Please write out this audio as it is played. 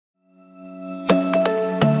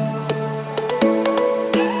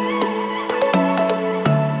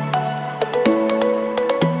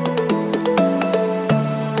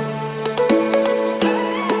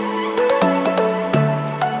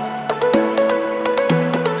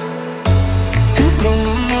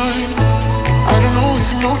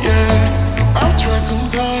know yet. I've tried some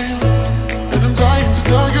time, and I'm dying to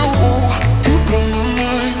tell you, you blow my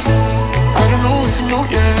mind. I don't know if you know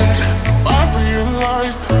yet. I've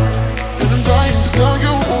realized, and I'm dying to tell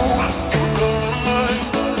you, you blow my mind.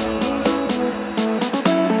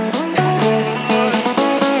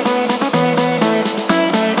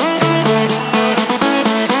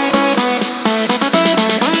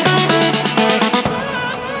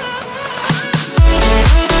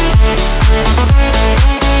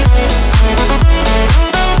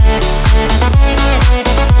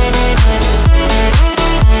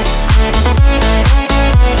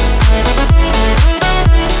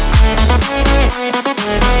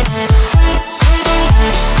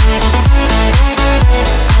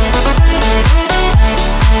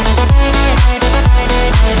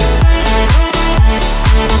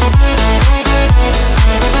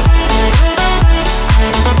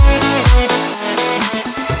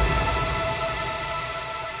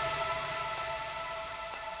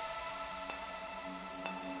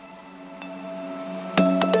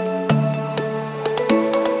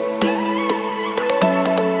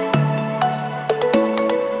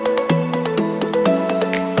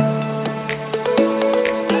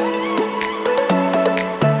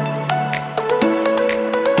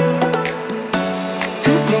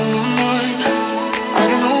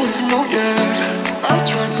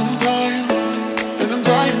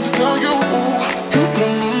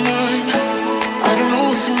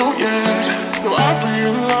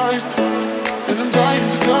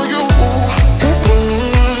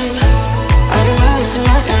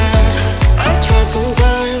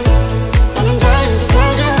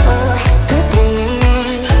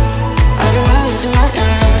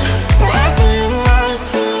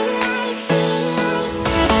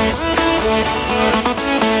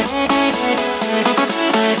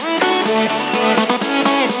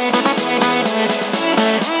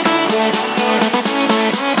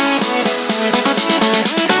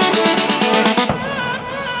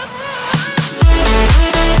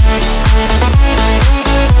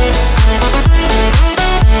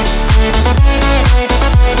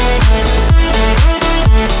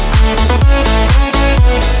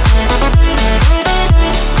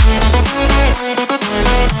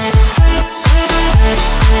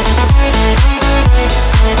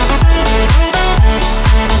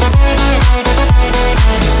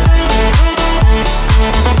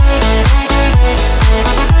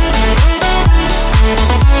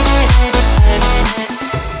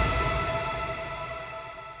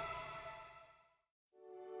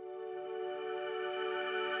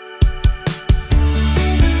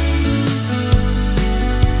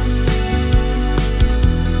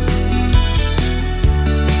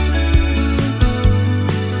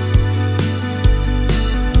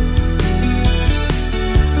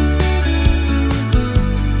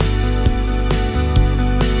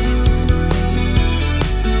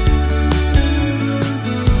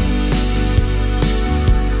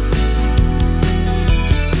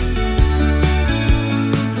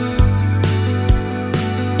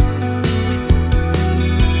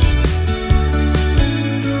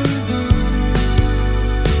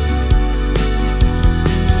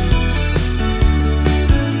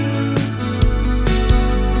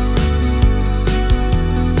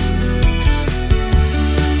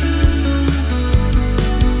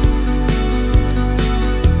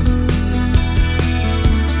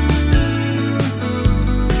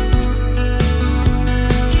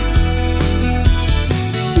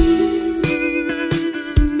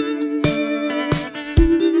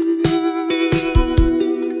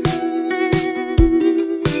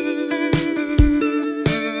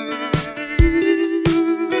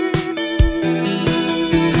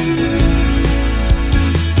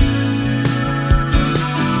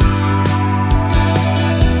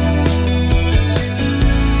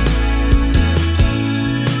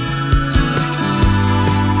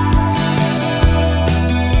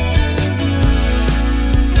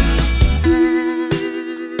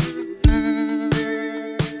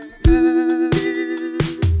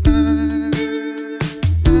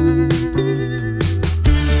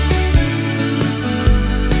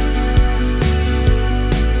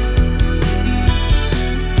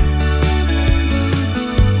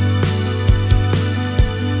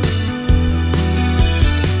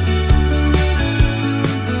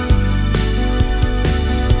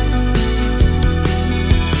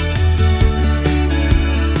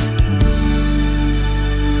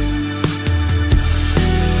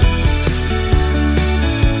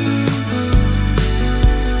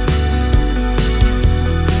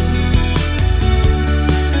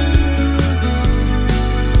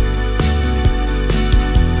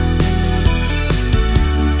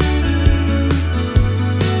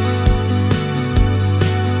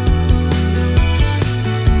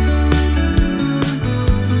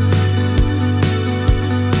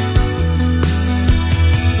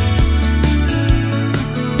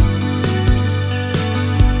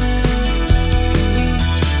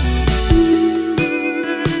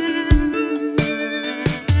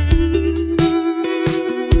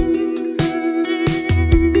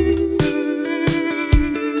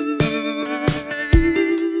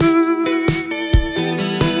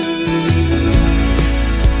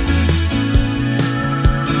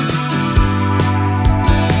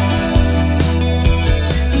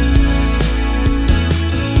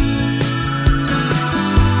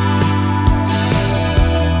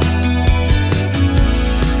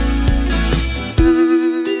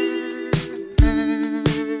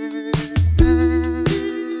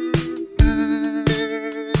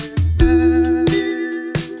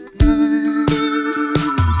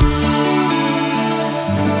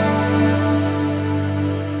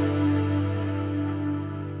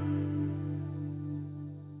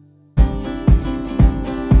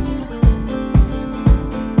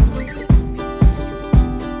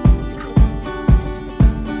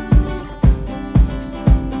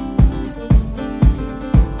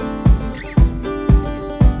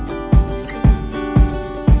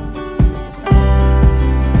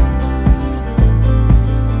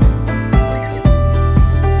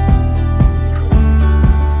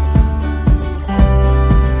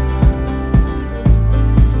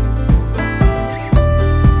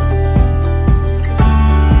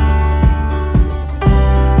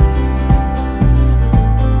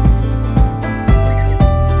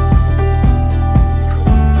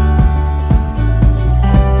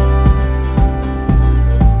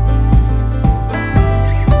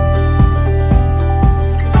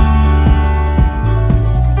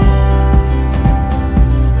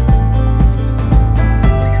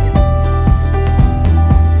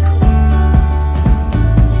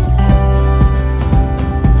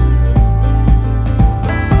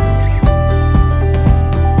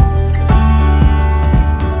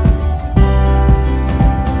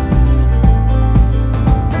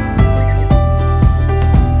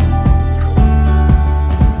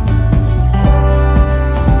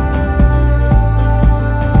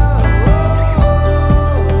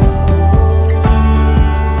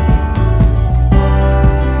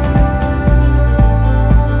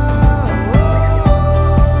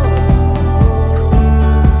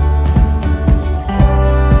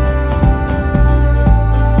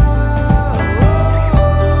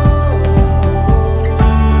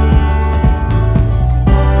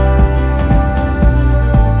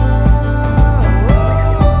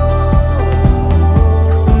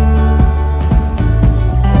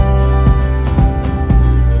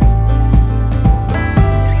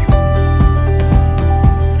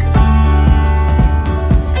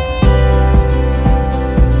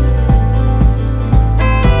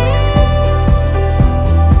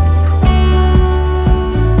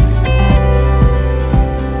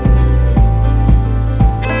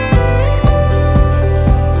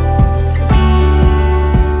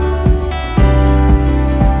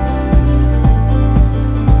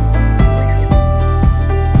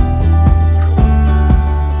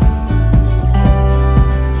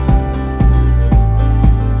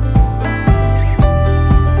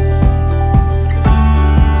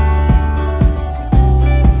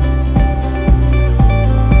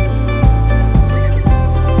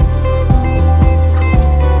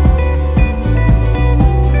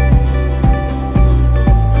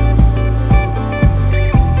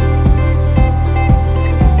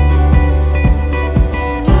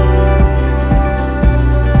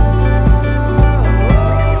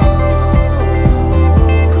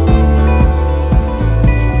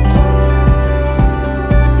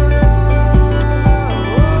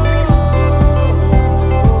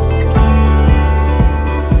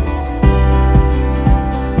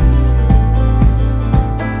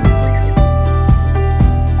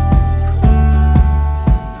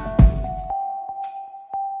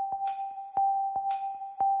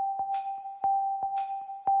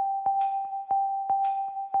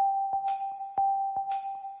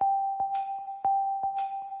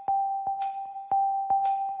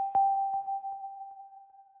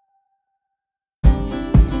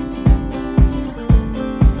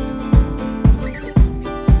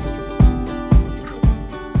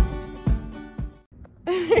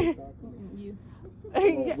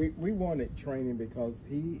 Well, we wanted training because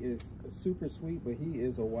he is super sweet, but he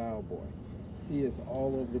is a wild boy. He is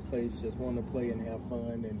all over the place, just want to play and have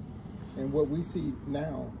fun. And what we see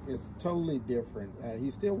now is totally different. He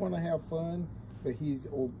still want to have fun, but he's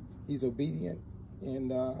obedient,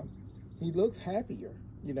 and he looks happier.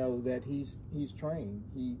 You know that he's trained.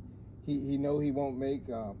 He know he won't make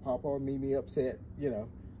Papa or Mimi upset. You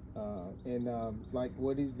know, like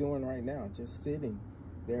what he's doing right now, just sitting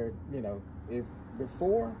there. You know, if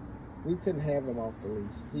before we couldn't have him off the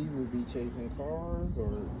leash, he would be chasing cars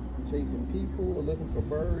or chasing people or looking for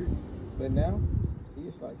birds. But now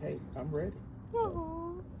he's like, hey, I'm ready.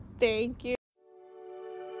 So. Thank you.